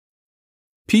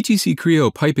PTC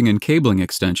Creo Piping and Cabling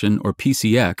Extension, or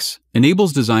PCX,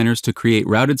 enables designers to create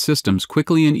routed systems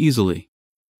quickly and easily.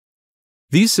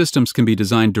 These systems can be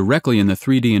designed directly in the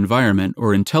 3D environment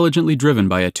or intelligently driven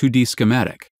by a 2D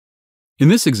schematic. In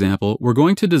this example, we're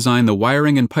going to design the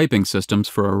wiring and piping systems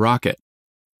for a rocket.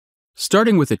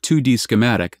 Starting with a 2D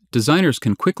schematic, designers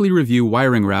can quickly review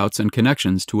wiring routes and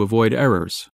connections to avoid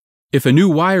errors. If a new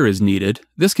wire is needed,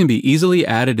 this can be easily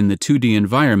added in the 2D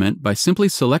environment by simply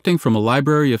selecting from a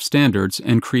library of standards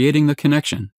and creating the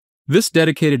connection. This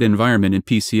dedicated environment in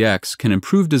PCX can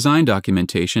improve design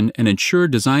documentation and ensure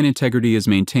design integrity is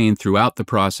maintained throughout the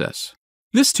process.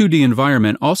 This 2D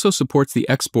environment also supports the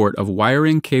export of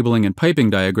wiring, cabling, and piping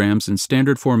diagrams in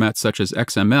standard formats such as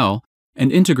XML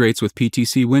and integrates with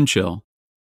PTC Windchill.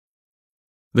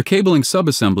 The cabling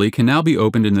subassembly can now be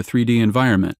opened in the 3D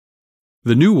environment.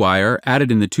 The new wire,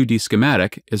 added in the 2D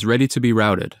schematic, is ready to be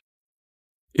routed.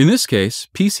 In this case,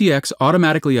 PCX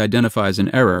automatically identifies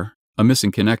an error, a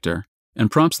missing connector,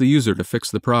 and prompts the user to fix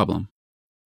the problem.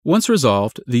 Once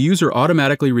resolved, the user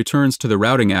automatically returns to the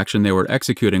routing action they were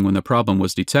executing when the problem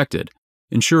was detected,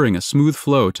 ensuring a smooth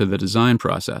flow to the design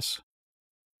process.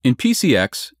 In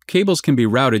PCX, cables can be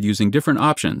routed using different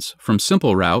options, from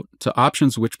simple route to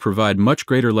options which provide much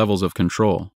greater levels of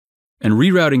control. And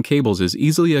rerouting cables is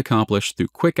easily accomplished through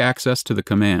quick access to the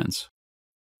commands.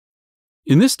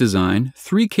 In this design,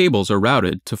 3 cables are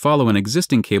routed to follow an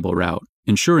existing cable route,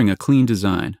 ensuring a clean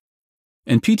design.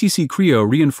 And PTC Creo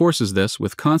reinforces this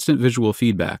with constant visual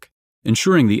feedback,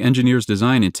 ensuring the engineer's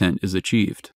design intent is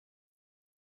achieved.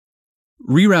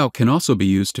 Reroute can also be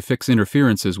used to fix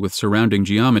interferences with surrounding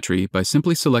geometry by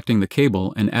simply selecting the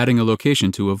cable and adding a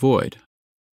location to avoid.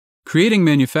 Creating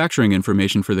manufacturing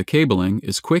information for the cabling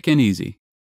is quick and easy.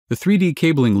 The 3D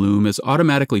cabling loom is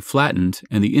automatically flattened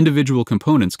and the individual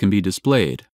components can be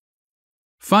displayed.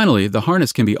 Finally, the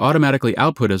harness can be automatically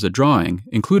output as a drawing,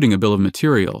 including a bill of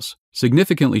materials,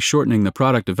 significantly shortening the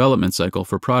product development cycle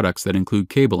for products that include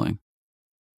cabling.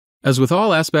 As with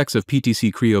all aspects of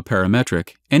PTC Creo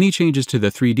Parametric, any changes to the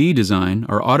 3D design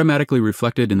are automatically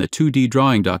reflected in the 2D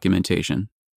drawing documentation.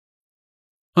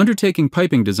 Undertaking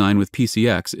piping design with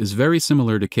PCX is very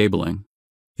similar to cabling.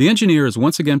 The engineer is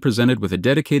once again presented with a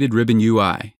dedicated ribbon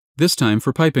UI, this time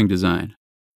for piping design.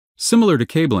 Similar to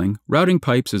cabling, routing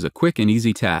pipes is a quick and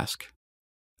easy task.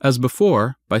 As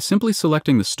before, by simply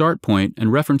selecting the start point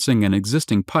and referencing an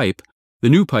existing pipe, the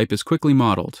new pipe is quickly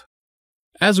modeled.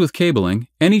 As with cabling,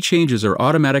 any changes are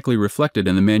automatically reflected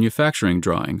in the manufacturing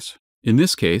drawings. In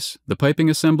this case, the piping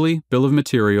assembly, bill of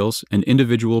materials, and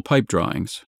individual pipe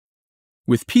drawings.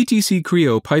 With PTC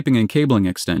Creo Piping and Cabling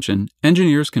Extension,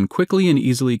 engineers can quickly and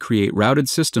easily create routed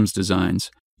systems designs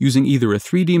using either a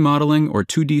 3D modeling or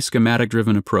 2D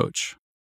schematic-driven approach.